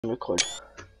Record.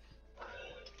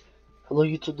 Hello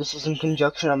YouTube, this is in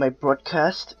conjunction of my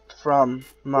broadcast from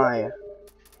my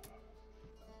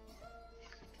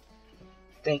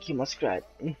thank you Muskrat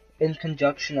in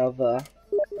conjunction of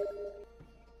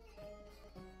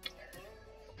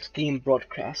Steam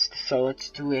broadcast. So let's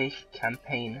do a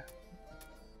campaign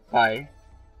by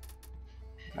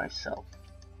myself.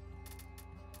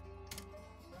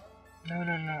 No,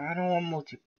 I don't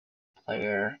want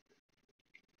multiplayer.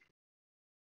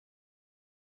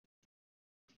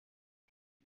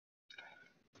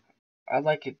 I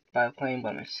like it by playing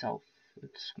by myself.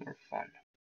 It's more fun.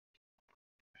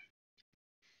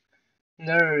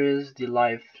 There is the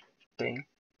live thing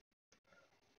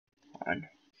on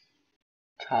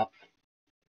top.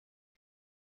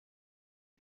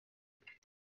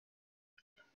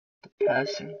 The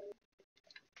passing.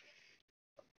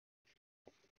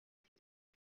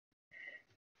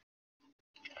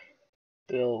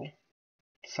 Bill.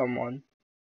 Someone.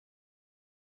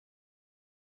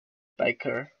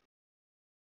 Biker.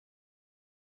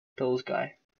 Bill's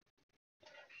guy.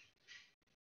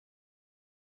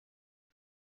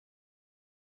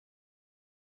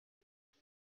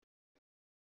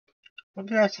 Would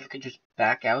be nice if we could just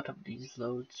back out of these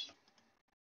loads.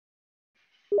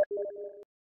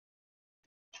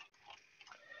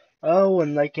 Oh,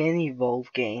 and like any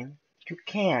Evolve game, you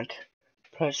can't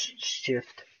press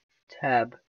Shift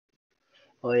Tab.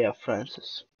 Oh yeah,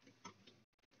 Francis.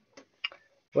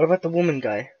 What about the woman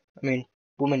guy? I mean,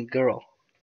 woman girl.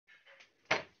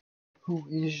 Who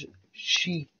is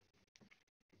she?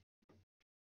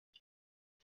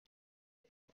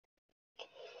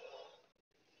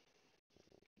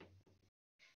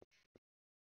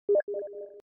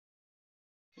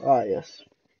 Ah, yes.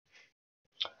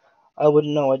 I would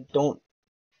know. I don't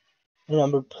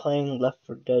remember playing Left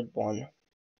 4 Dead 1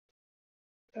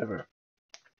 ever.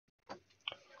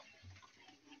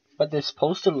 But this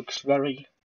poster looks very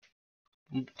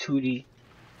 2D.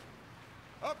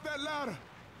 Up that ladder.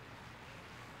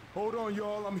 Hold on,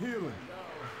 y'all. I'm healing.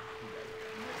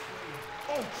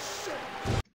 Oh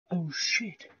shit. Oh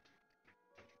shit.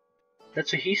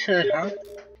 That's what he said, huh?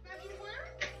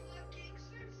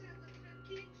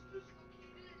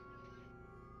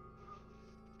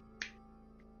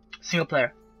 Single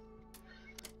player.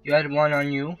 You had one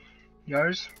on you.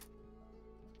 Yours?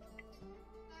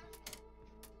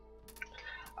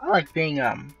 I like being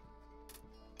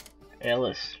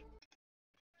Alice.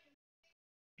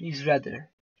 He's rather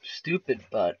stupid,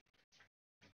 but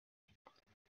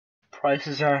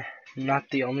prices are not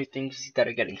the only things that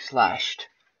are getting slashed.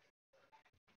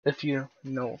 If you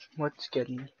know what's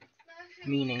getting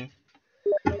meaning.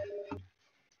 Can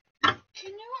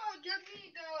you give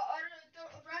me the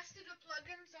rest of the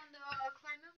plugins on the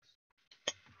Climax?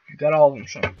 You got all of them,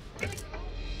 son.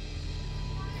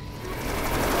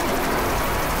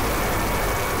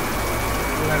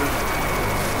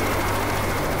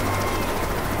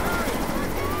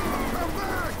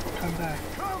 Come back.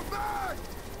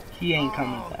 He ain't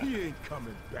coming back. He ain't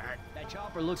coming back. That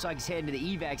chopper looks like he's heading to the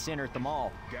evac center at the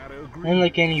mall. Gotta agree. And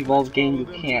like any Evolve game, you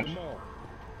can't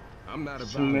I'm not a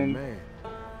zoom violent in. man,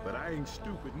 but I ain't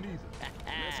stupid neither.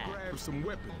 Let's grab some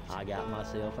weapons. I got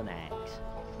myself an axe.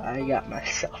 I got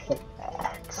myself an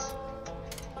axe.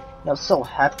 I'm so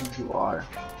happy you are.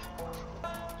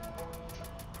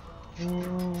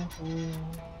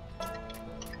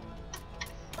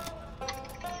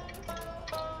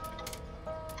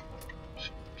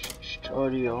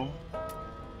 Audio.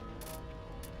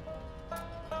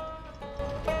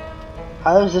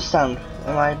 How does this sound?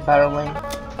 Am I battling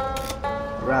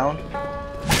around?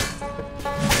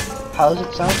 How does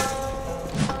it sound?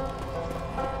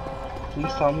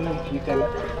 Please tell me if you can.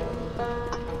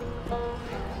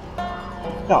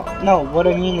 No, what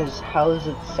I mean is, how does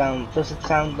it sound? Does it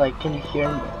sound like, can you hear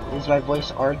me? Is my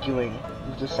voice arguing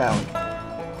with the sound?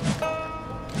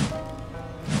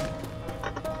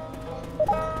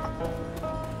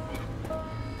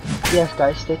 Yes,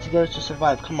 guys, stay together to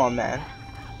survive. Come on, man.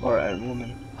 Or a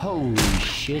woman. Holy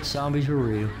shit, zombies are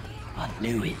real. I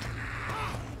knew it.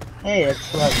 Hey,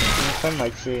 that's what my friend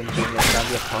might say in doing a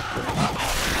zombie apocalypse.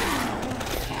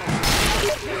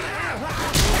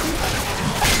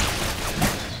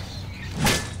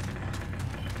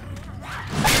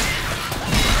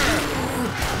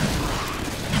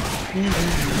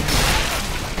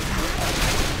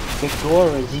 The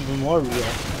gore is even more real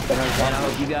than our And I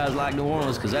zombie. hope you guys like New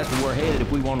Orleans, because that's where we're headed if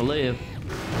we want to live.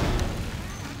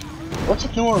 What's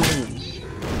New Orleans?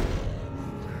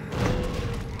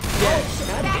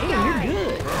 Damn, you're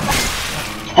good.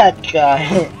 That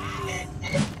guy.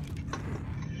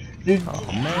 Did Oh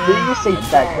you man. just say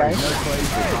that, right? No place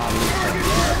for Bobby.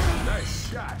 Nice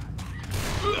shot.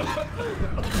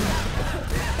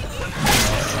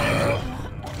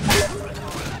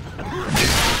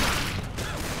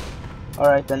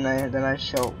 Alright, then I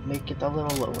shall make it a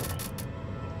little lower.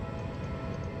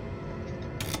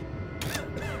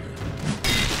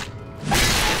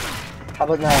 How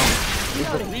about now?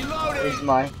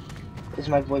 Is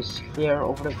my voice clear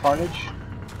over the carnage?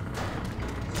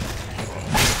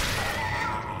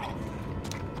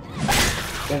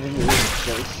 Everything is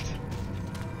placed.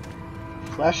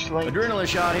 Flashlight. Adrenaline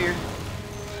shot here.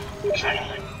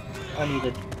 Adrenaline.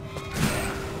 Unneeded.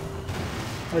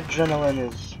 Adrenaline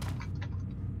is...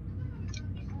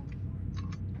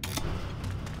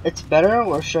 It's better,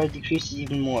 or should I decrease it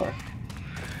even more?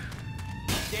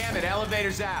 Damn it,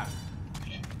 elevator's out.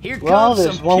 Here Well, comes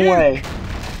there's some one puke. way.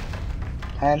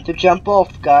 Time to jump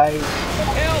off, guys.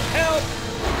 Help, help!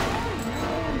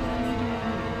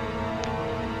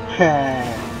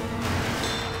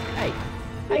 Hey,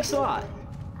 thanks a lot.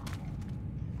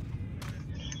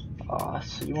 Aw,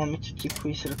 so you want me to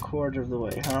decrease it a quarter of the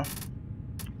way, huh?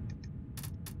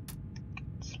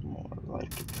 It's more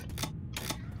like it.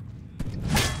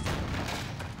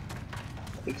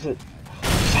 Exit.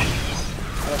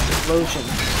 That's explosion.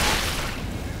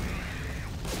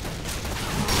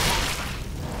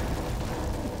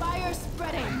 Fire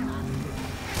spreading.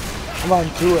 Come on,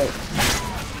 do it.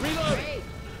 Great.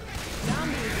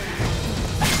 Zombies.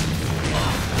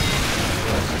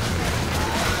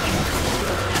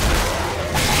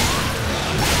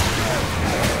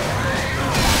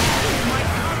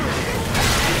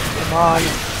 Come on.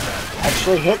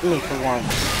 Actually hit me for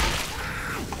once.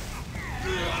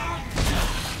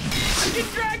 Get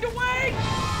dragged away!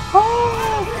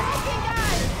 Oh!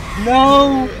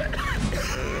 No!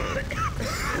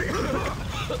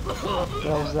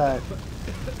 What was that?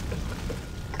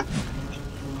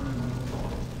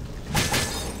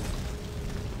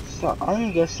 So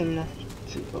I'm guessing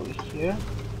to go here.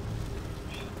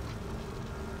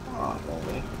 Oh, that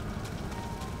way.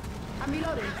 I'm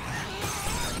reloading.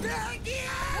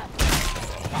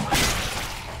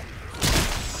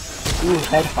 Ooh,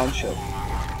 head honcho.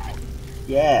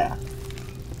 Yeah.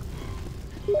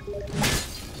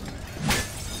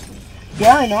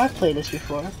 Yeah, I know I've played this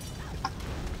before.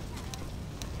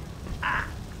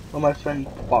 Well, my friend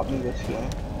bought me this game.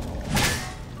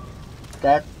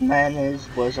 That man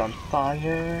was on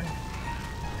fire.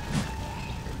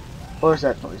 What was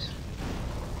that noise?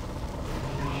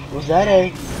 Was that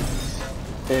a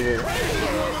bitter?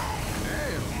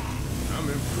 Damn, I'm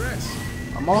impressed.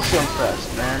 I'm also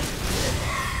impressed, man.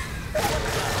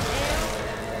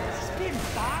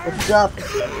 What's up?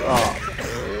 Oh.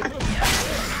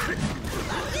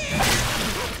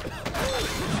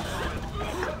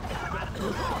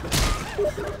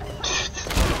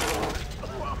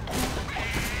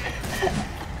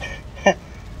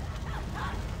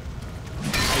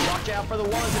 Watch out for the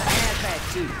ones in the hazmat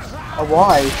suits.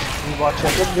 Why? You watch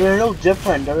out. They're no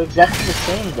different. They're exactly the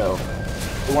same, though.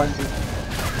 The ones in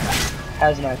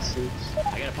hazmat suits. I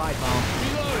got a pipe bomb.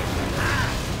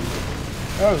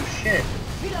 Oh shit.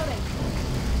 Reloading.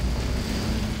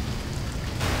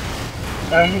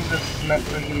 I think this is meant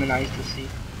for human eyes to see.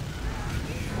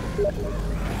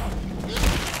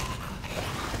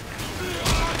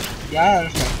 Yeah, I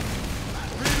understand.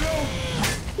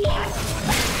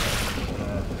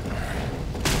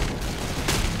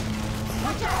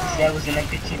 See, I was in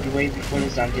MPTV way before the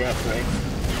zombie outbreak.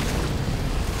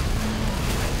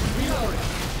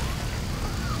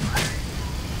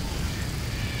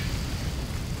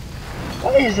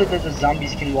 Why is it that the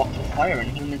zombies can walk through fire and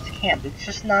humans can't? It's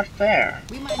just not fair.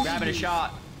 We might Grabbing a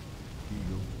shot.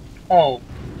 Oh,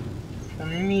 for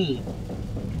me.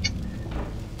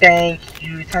 Thank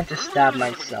you. Time to stab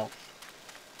myself.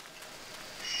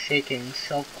 Shaking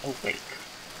self-awake.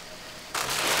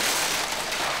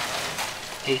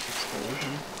 Case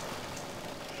explosion.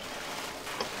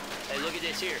 Hey, look at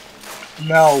this here.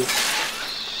 No.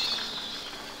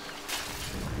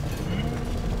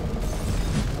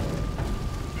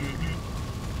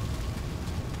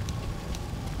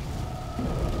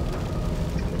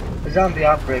 A zombie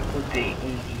outbreak would be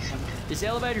indecent. This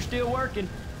elevator's still working.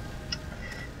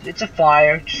 It's a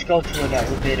fire. Just go to an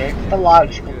elevator. It's the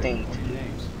logical thing to do.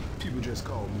 Names. People just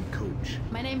call me Coach.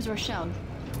 My name's Rochelle.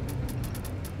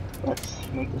 Let's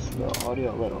make this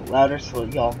audio a little louder so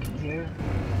y'all can hear.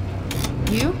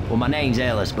 You? Well, my name's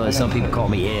Ellis, but some people call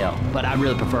me L. But I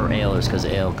really prefer Ellis because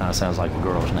L kind of sounds like a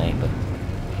girl's name. But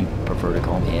if you prefer to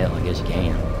call me L, I guess you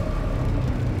can.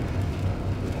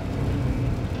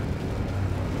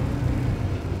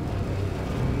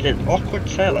 That awkward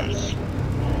silence.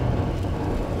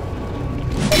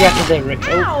 Yeah, cause they ripped.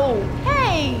 Ow!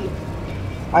 Hey!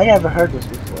 I never heard this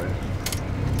before.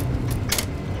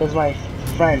 Cause my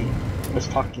friend was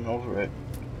talking over it.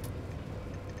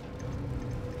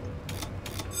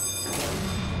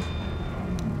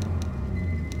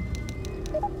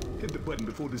 Hit the button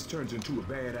before this turns into a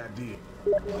bad idea.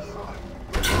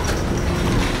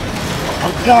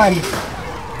 Oh God!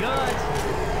 Guns!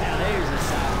 Now there's a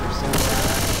sight for sore.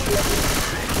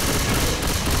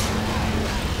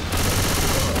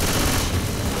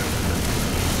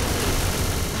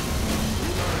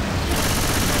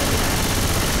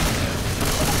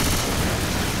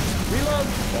 Reload!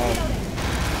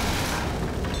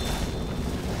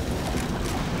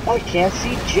 I can't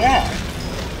see Jack.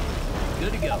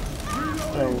 Good to go.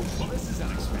 No, This is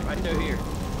unexpected. Right through here.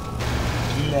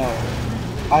 no.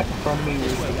 I prefer me.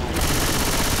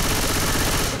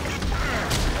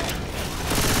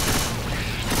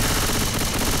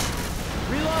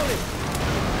 Reloading.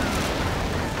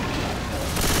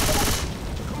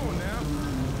 Come on now.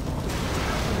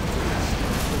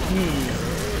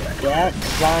 That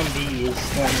zombie is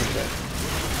standing there.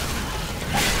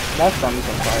 That zombie's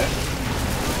on fire.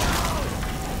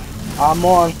 I'm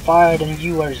more on fire than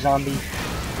you are, zombie.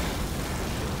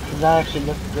 Cause I actually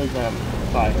look good when I'm on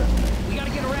fire. We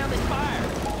gotta get around this fire.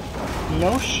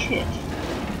 No shit.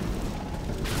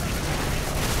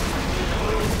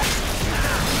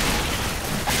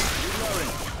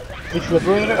 It's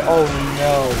Liberator? Oh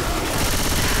no.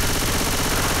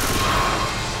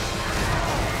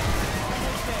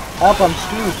 Help, I'm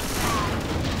screwed.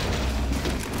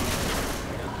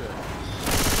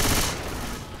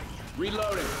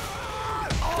 Reloading.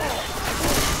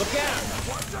 Look out.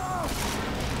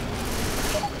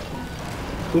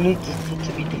 Who needs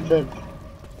to be defended?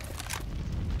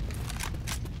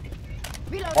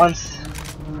 Reloading. Once.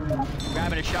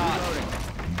 Grabbing a shot.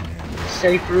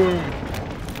 Safe room.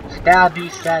 Stabby,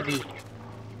 stabby.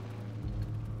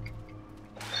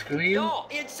 Screw you. Y'all,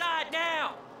 inside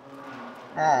now!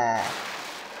 Ah.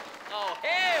 Oh,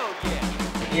 hell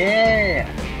yeah! Yeah.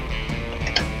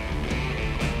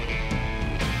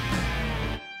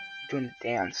 Doing the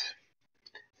dance.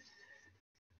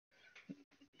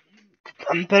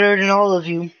 I'm better than all of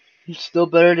you. I'm still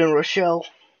better than Rochelle.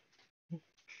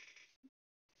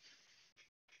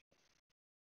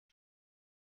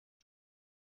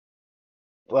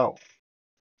 Well,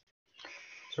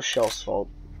 it's Rochelle's fault.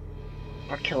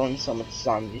 Our killing some of the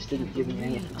zombies didn't give me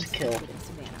anything to kill.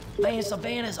 Man,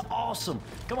 Savannah's awesome.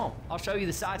 Come on, I'll show you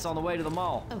the sights on the way to the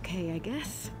mall. Okay, I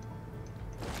guess.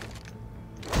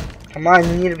 Come on,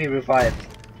 you need to be revived.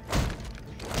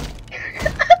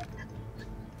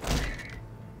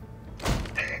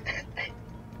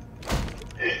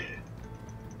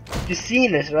 You've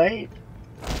seen this, right?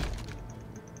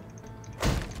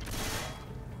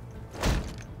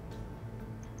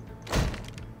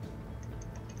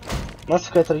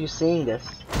 Musket, are you seeing this?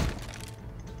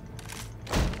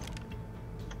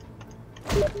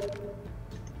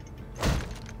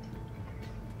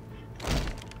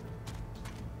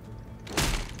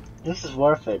 This is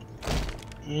worth it.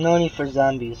 No need for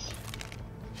zombies.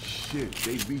 Shit,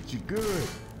 they beat you good.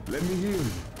 Let me hear you.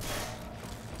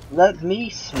 Let me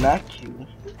smack you.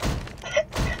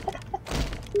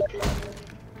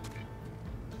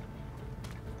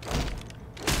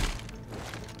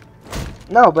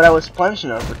 No, but I was punching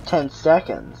her for 10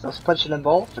 seconds. I was punching them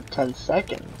both for 10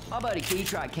 seconds. My buddy Keith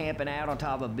tried camping out on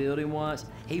top of a building once.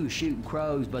 He was shooting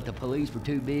crows, but the police were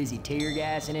too busy tear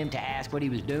gassing him to ask what he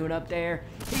was doing up there.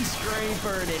 He screamed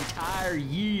for an entire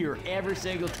year every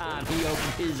single time he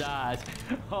opened his eyes.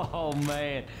 Oh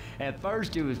man. At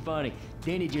first it was funny,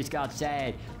 then it just got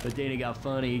sad, but then it got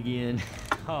funny again.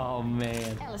 Oh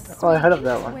man. Oh, I heard of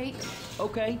that one. Wait.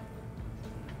 Okay.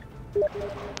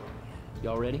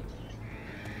 Y'all ready?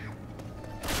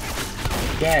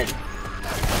 Dead.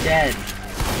 Dead.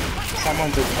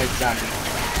 Someone's a dead zombie.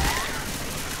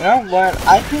 You know what?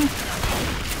 I think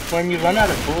when you run out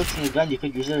of bullets in the gun, you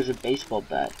could use it as a baseball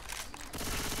bat.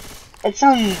 It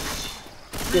sounds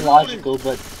illogical,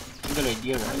 but it's a good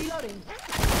idea, right? Reloading.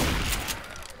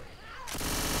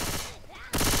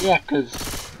 Yeah, because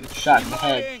it's shot in the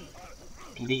head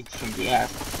bleeds from the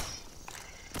ass.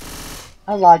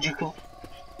 Illogical.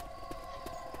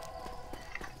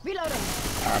 Reloading.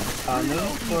 I'm coming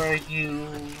for you.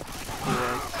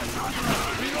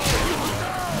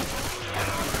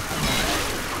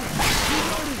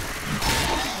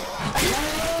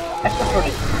 I prefer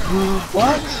to.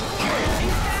 What?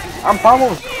 I'm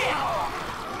pummeled.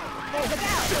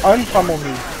 Unpummel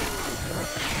me.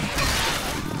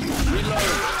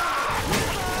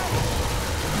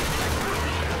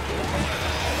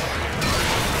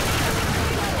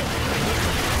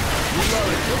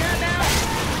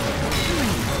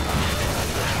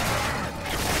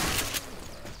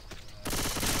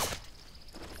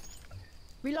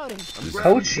 Reloading.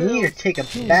 Coach, you need to take a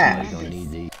bath. Gonna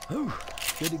need these. Whew,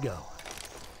 good to go.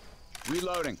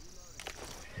 Reloading.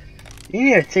 You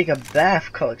need to take a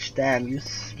bath, Coach. Damn,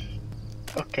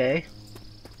 okay.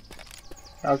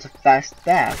 That was a fast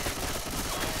bath.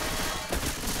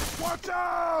 Watch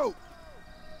out!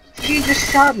 She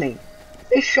just shot me.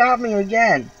 They shot me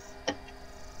again.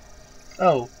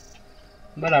 Oh.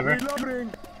 Whatever.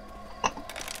 Reloading.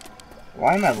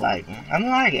 Why am I lagging? I'm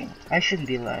lagging. I shouldn't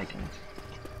be lagging.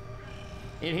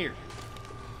 In here.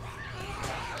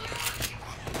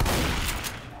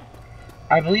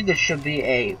 I believe there should be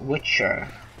a Witcher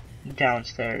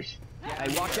downstairs.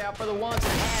 Hey, watch out for the ones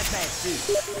in a hazmat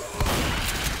suit.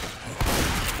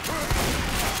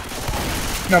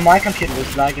 No, my computer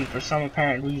was lagging for some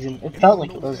apparent reason. It felt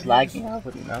like it was lagging, I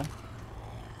wouldn't know.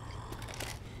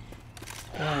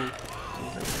 Oh.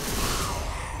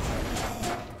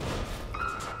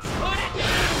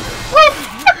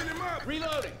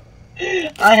 Reloading.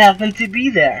 I happen to be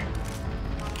there.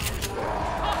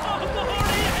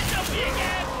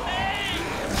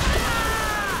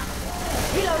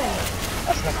 Reloading.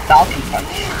 That's the Falcon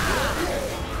punch.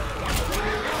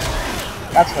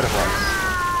 That's what it was.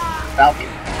 Falcon.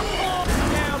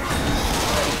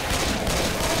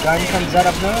 Gun comes out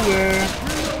of nowhere.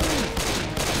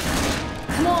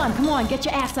 Come on, get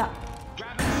your ass up.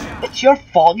 It's your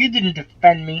fault. You didn't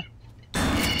defend me.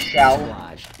 Shell.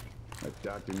 Obliged. Let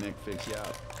Dr. Nick fix you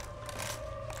up.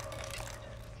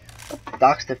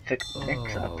 Doc's the fix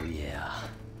up. Oh, yeah.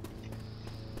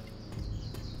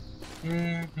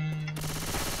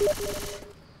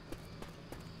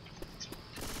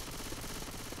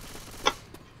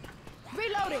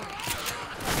 Reloading.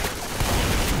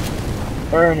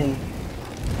 Bernie.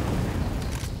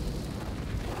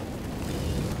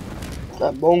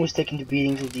 That bone was taking the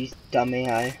beatings of these dumb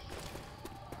AI.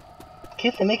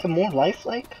 Can't they make it more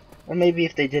lifelike? Or maybe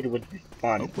if they did, it would be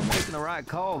fun. We're making the right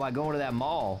call by going to that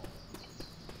mall.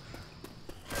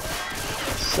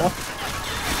 So.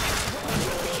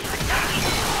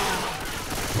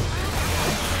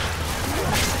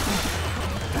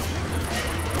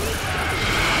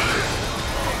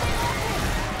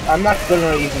 I'm not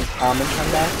gonna even comment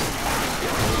on that.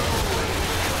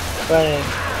 But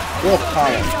we'll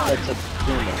comment. That's a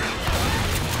boomer.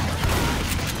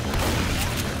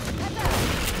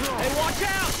 Hey, watch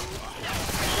out!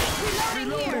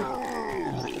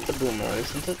 It's a boomer,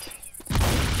 isn't it?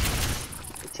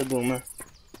 It's a boomer.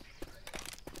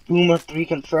 Boomer 3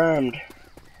 confirmed.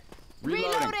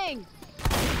 Reloading.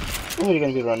 Who are you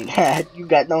gonna be running at? You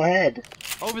got no head.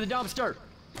 Over the dumpster.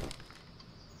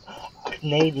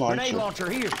 Grenade launcher. Grenade launcher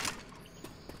here.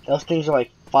 Those things are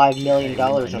like $5 million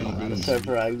on the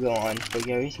server I go on for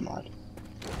Gary's mod.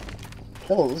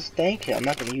 Pills, thank you. I'm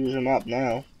not gonna use them up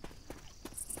now.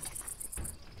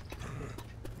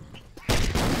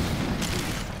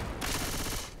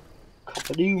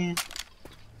 Kapadoom.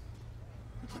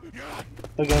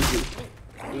 What are you gonna do?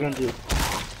 What are you gonna do?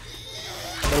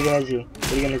 What are you gonna do?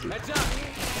 What are you gonna do? Heads up.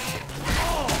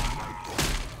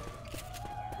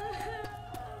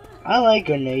 I like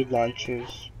grenade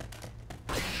launchers.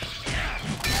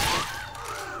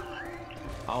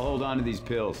 I'll hold on to these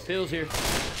pills. Pills here.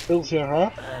 Pills here, huh?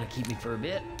 That'll keep me for a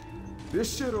bit.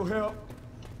 This shit'll help.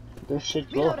 This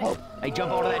shit will help. Hey,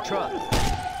 jump onto that truck. Those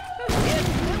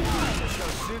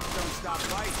shit don't stop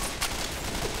fighting.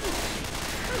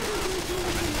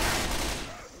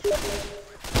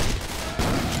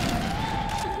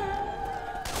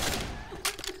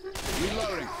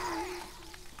 Reloading.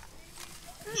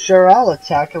 Sure, I'll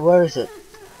attack it. Where is it?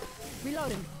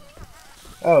 Reloading.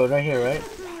 Oh, right here, right?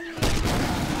 Cut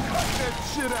that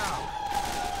shit out.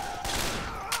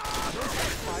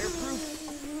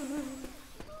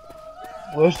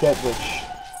 Where's that witch?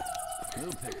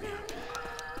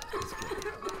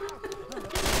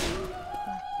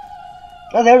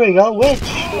 Oh, there we go, witch!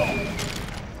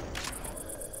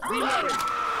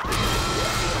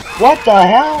 What the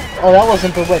hell? Oh, that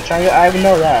wasn't the witch. I even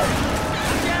know that.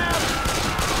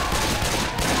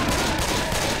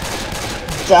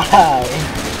 Die!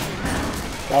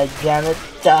 God damn it,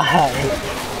 die!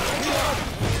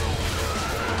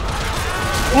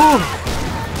 Woo!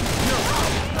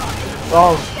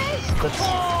 Oh, that's a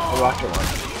rocket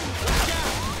launcher.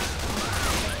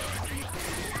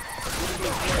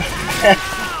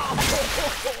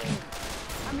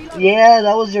 Yeah,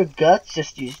 that was your guts. You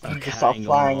just saw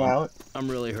flying out.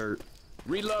 I'm really hurt.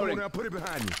 Come on Reloading. now, put it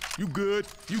behind me. You good?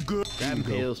 You good? Grabbing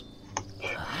pills.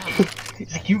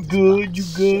 He's like, you good? You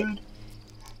good?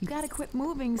 You gotta quit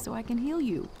moving so I can heal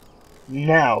you.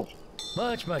 Now.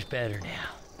 Much better now.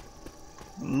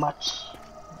 Much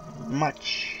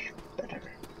better.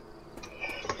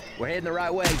 We're heading the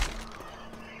right way.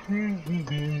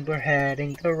 We're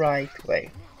heading the right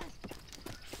way.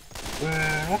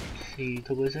 We're up to see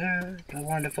the wizard, the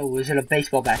wonderful wizard of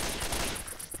baseball bat.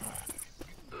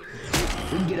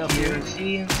 We can get up here.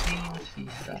 See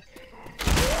stuff.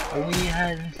 We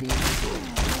hadn't seen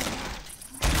before.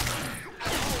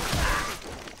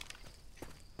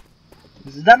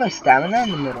 Is that my stamina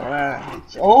in the middle?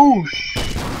 Oh sh!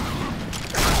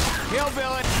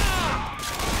 Hillbilly.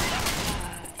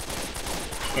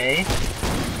 Okay.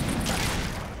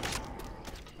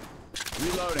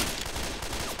 Reloading.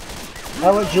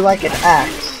 How would you like an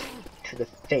axe to the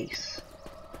face?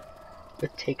 The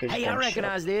taker's Hey, I gunshot.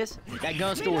 recognize this. That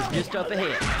gun store's just up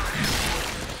ahead.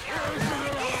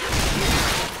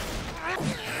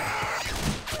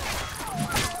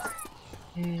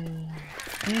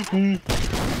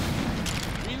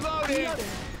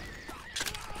 Reloading.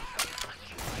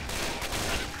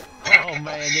 Oh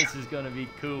man, this is gonna be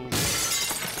cool.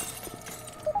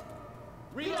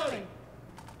 Reloading.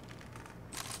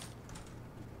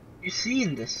 You see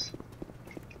in this?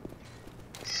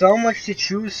 So much to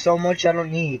choose, so much I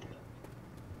don't need.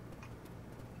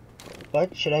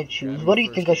 What should I choose? What do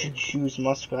you think I should choose,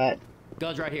 Muskrat?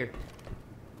 Guns right here.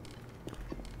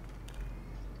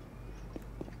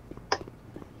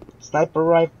 Sniper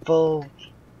rifle.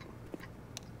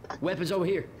 Weapons over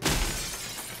here.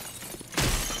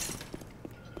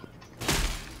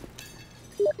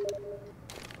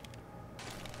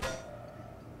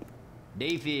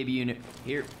 Defib unit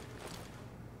here.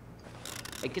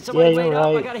 Hey, can somebody Yeah, wait you're up?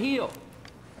 I right. gotta heal.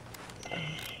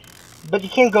 But you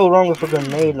can't go wrong with a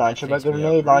grenade launcher, but Takes me up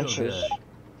grenade real launchers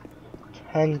good.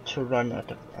 tend to run out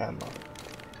of ammo.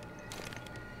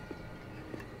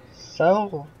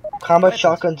 So, combat Weapons.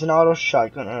 shotguns and auto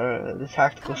shotgun, or the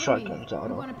tactical Cover me. shotguns I'm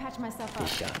auto. gonna patch myself up.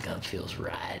 This shotgun feels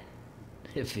right.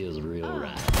 It feels real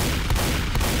right.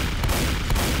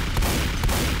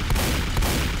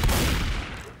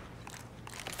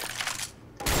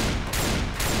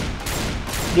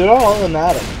 They're all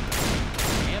automatic.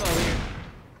 Ammo here.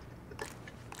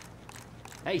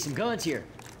 Hey, some guns here.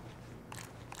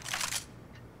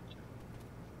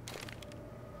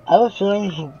 I have a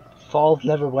feeling Valve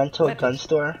never went to a gun Weapons.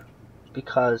 store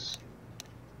because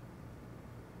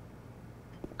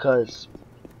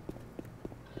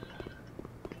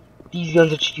these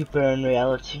guns are cheaper in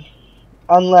reality,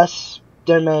 unless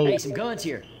they're Hey, made some guns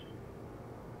here.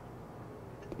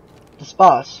 the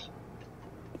spas.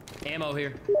 Ammo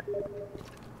here.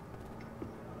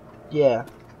 Yeah.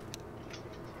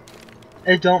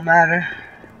 It don't matter.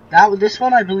 This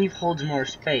one I believe holds more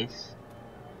space.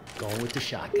 Going with the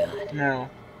shotgun. No.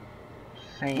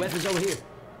 Same. Weapons over here.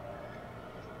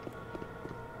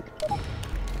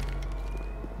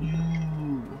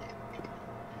 Ooh.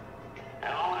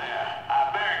 Hello there. I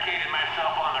barricaded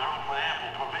myself on the roof with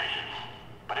ample provisions.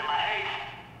 But in my haste,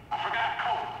 I forgot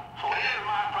coal. So here's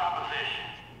my proposition.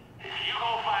 If you go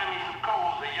find me some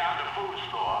coals at yonder food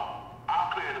store, I'll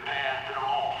clear the path to the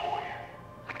mall for you.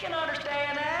 I can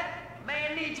understand that.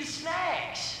 Man needs his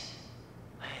snacks.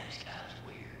 Man, this guy's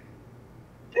weird.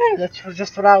 Yeah, that's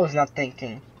just what I was not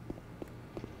thinking.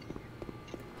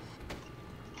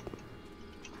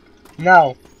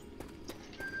 Now,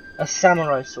 a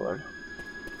samurai sword.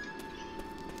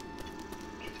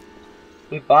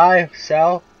 We buy,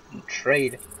 sell, and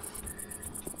trade.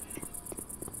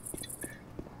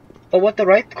 But what the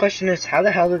right question is, how the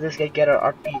hell did this guy get an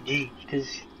RPG?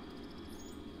 Because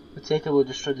the taker will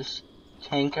destroy this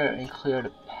tanker and clear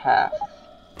the path.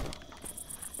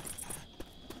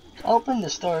 Open the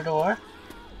store door.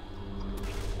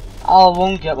 I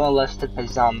won't get molested by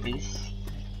zombies.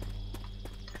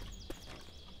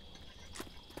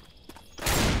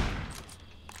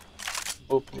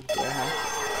 Open the warehouse.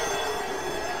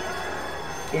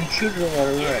 Intruder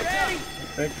alert.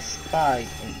 Red spy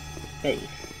in base.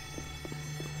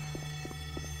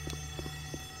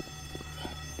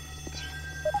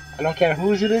 I don't care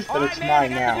whose it is, but it's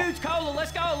mine now. Dude's cola.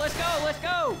 Let's go. Let's go. Let's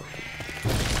go.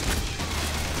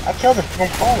 I killed it from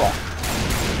cola.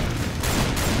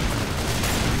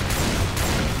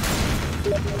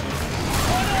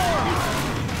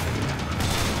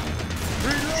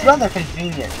 It's rather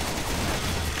convenient.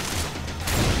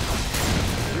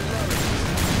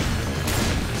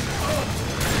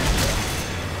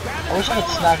 I wish I could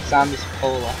smack zombies with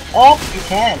cola. Oh, you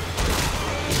can!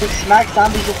 You can smack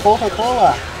zombies with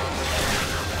Coca-Cola!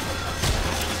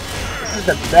 This is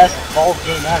the best Valve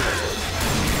game ever.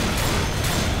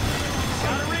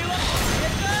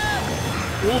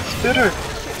 Little spitter.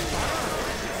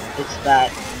 It's that.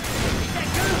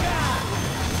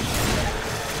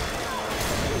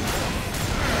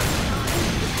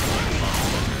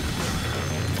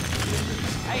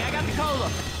 Hey, I got the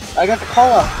cola. I got the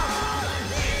cola.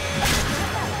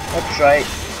 That's right.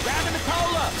 Grabbing the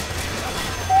cola.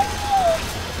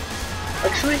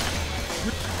 Actually,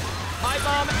 Hi,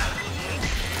 Mom.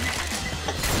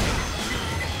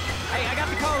 Hey, I got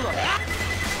the cola.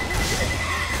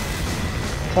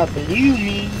 can't believe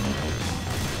me.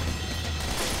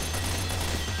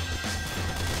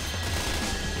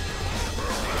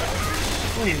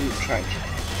 What are you trying to?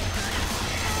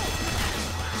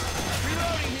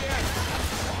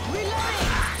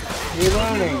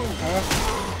 Reloading,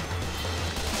 huh?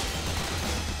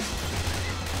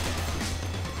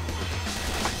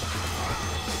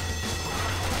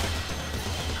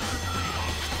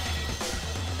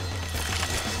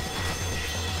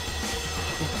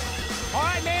 All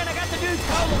right, man, I got the dude's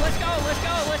cola. Let's go, let's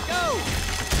go, let's go.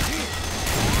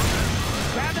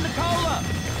 Grabbing the cola.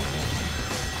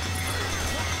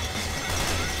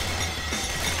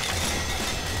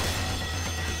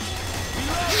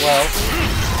 Well,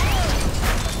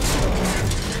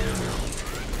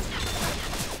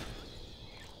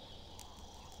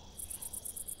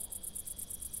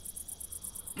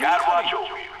 Gotta watch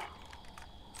over you.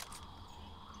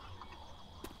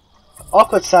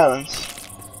 awkward silence.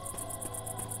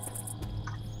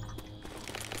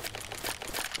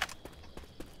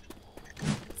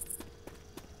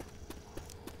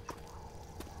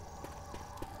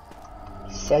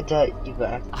 Said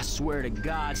Eva. I swear to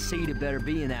God, Cedar better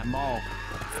be in that mall.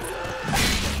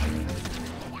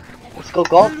 Let's go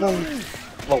golfing.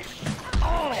 Whoa.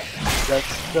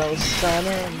 Let's go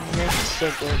signing. Let's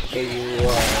go baby.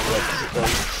 Let's go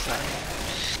signing.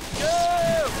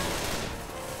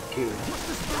 Dude.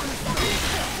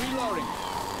 Reloading.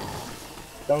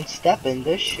 Don't step in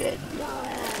this shit.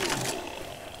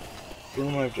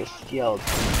 Boomer just yelled.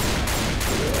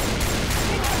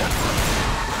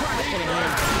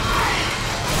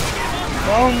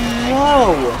 Oh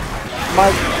no!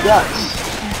 My guts.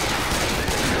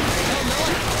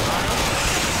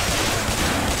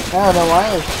 I don't know why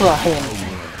I was flying.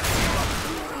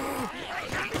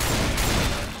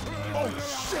 Oh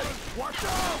shit! Watch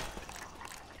out!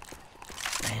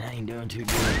 Man, I ain't doing too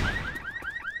good.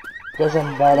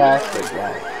 Doesn't badass it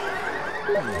right.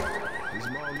 This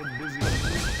mall look busy.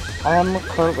 I am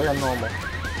currently a normal.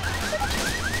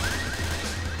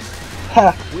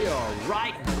 Ha! We are a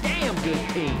right damn good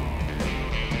team.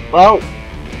 Well,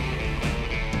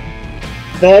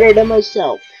 better than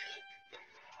myself.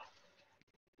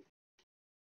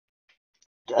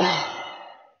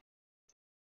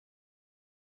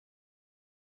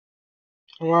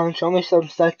 Come on, show me some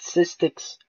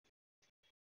statistics.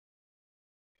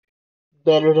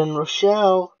 Better than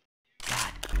Rochelle.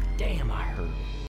 Damn, I